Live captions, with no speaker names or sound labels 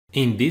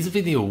In this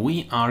video,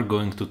 we are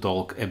going to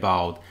talk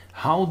about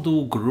how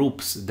do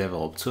groups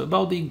develop. So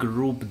about the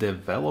group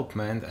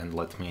development, and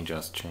let me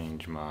just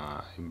change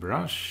my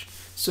brush.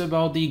 So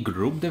about the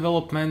group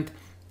development,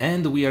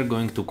 and we are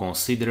going to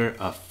consider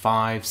a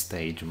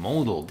 5-stage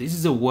model. This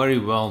is a very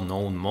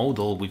well-known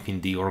model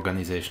within the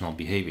organizational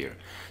behavior.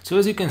 So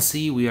as you can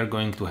see, we are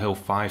going to have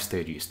 5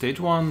 stages. Stage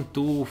 1,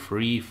 2,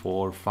 3,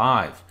 4,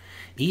 5.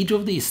 Each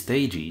of these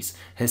stages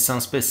has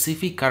some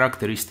specific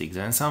characteristics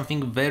and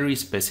something very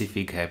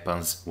specific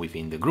happens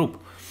within the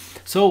group.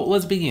 So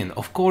let's begin.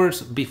 Of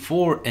course,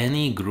 before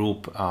any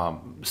group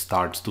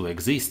starts to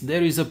exist,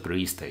 there is a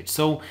pre-stage.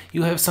 So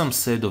you have some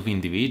set of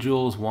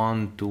individuals,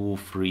 1, 2,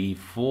 3,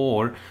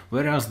 4,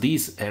 whereas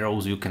these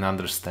arrows, you can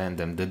understand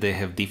them that they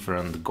have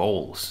different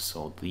goals.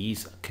 So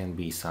these can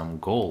be some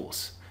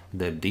goals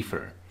that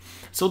differ.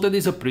 So that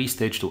is a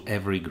pre-stage to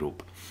every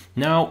group.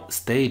 Now,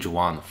 stage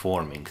 1,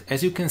 forming.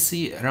 As you can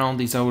see, around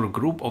this our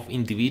group of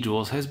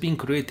individuals has been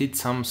created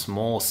some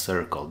small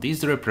circle.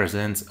 This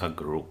represents a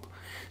group.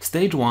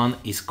 Stage 1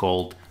 is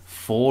called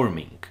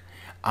forming.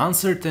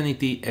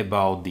 Uncertainty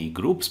about the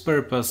group's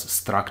purpose,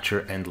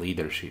 structure and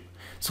leadership.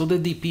 So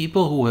that the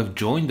people who have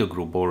joined the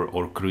group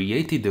or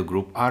created the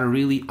group are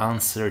really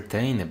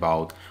uncertain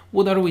about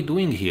what are we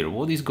doing here,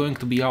 what is going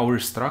to be our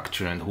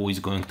structure and who is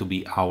going to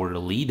be our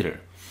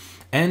leader.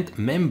 And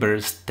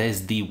members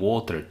test the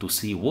water to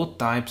see what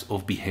types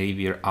of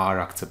behavior are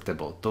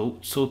acceptable.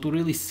 So to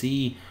really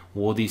see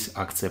what is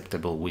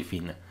acceptable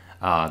within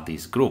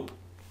this group.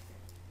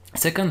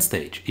 Second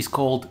stage is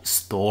called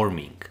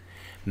storming.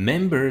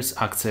 Members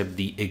accept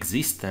the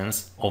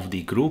existence of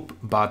the group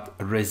but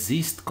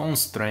resist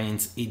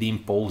constraints it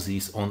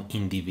imposes on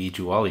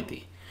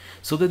individuality.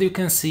 So that you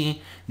can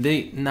see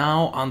they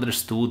now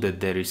understood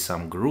that there is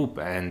some group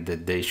and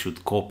that they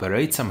should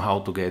cooperate somehow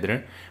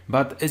together.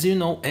 But as you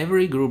know,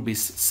 every group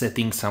is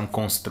setting some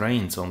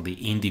constraints on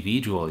the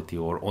individuality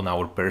or on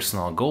our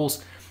personal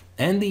goals,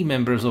 and the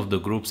members of the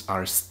groups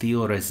are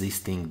still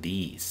resisting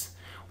these.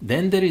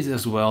 Then there is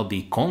as well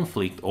the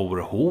conflict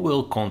over who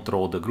will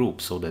control the group,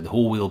 so that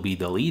who will be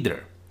the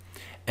leader.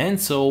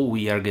 And so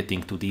we are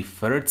getting to the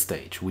third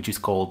stage, which is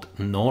called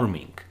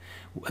norming.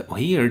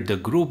 Here the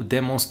group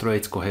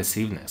demonstrates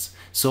cohesiveness.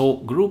 So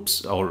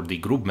groups or the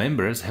group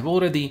members have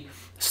already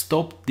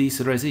stopped this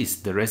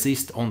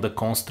resist on the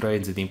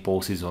constraints it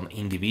imposes on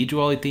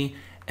individuality,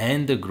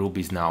 and the group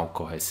is now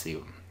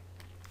cohesive.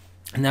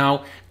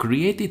 Now,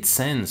 created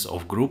sense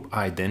of group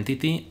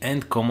identity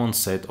and common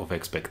set of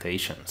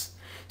expectations.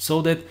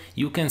 So that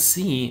you can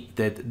see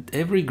that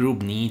every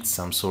group needs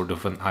some sort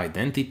of an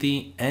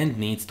identity and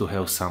needs to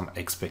have some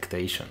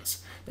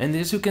expectations. And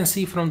as you can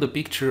see from the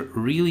picture,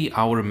 really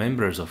our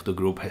members of the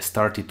group have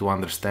started to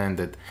understand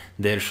that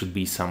there should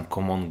be some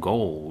common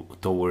goal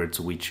towards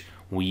which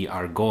we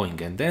are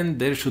going. And then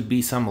there should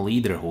be some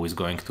leader who is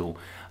going to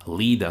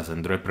lead us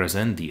and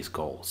represent these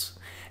goals.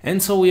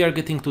 And so we are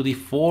getting to the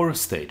fourth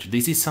stage.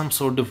 This is some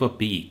sort of a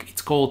peak.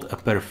 It's called a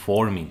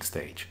performing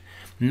stage.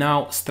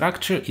 Now,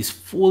 structure is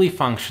fully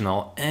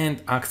functional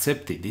and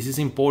accepted. This is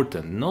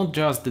important, not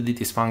just that it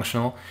is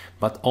functional,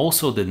 but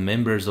also that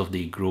members of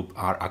the group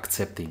are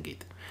accepting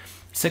it.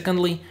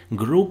 Secondly,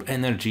 group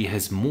energy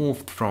has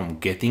moved from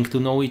getting to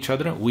know each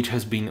other, which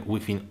has been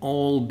within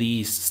all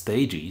these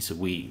stages.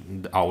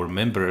 Our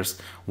members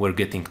were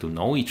getting to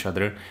know each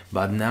other,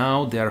 but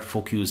now they are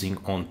focusing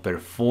on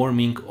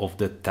performing of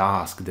the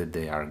task that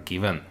they are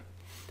given.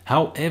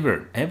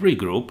 However, every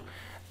group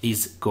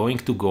is going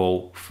to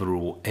go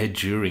through a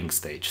during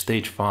stage,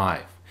 stage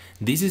 5.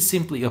 This is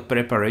simply a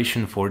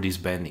preparation for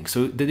disbanding,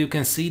 so that you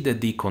can see that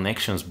the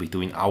connections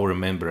between our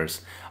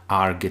members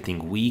are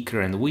getting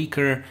weaker and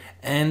weaker,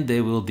 and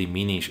they will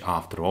diminish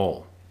after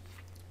all.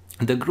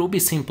 The group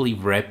is simply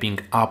wrapping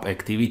up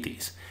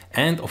activities,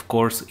 and of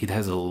course it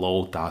has a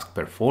low task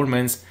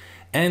performance,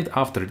 and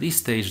after this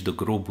stage the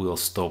group will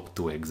stop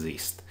to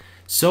exist.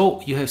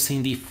 So you have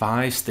seen the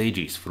 5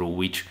 stages through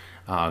which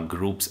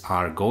groups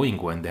are going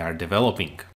when they are developing.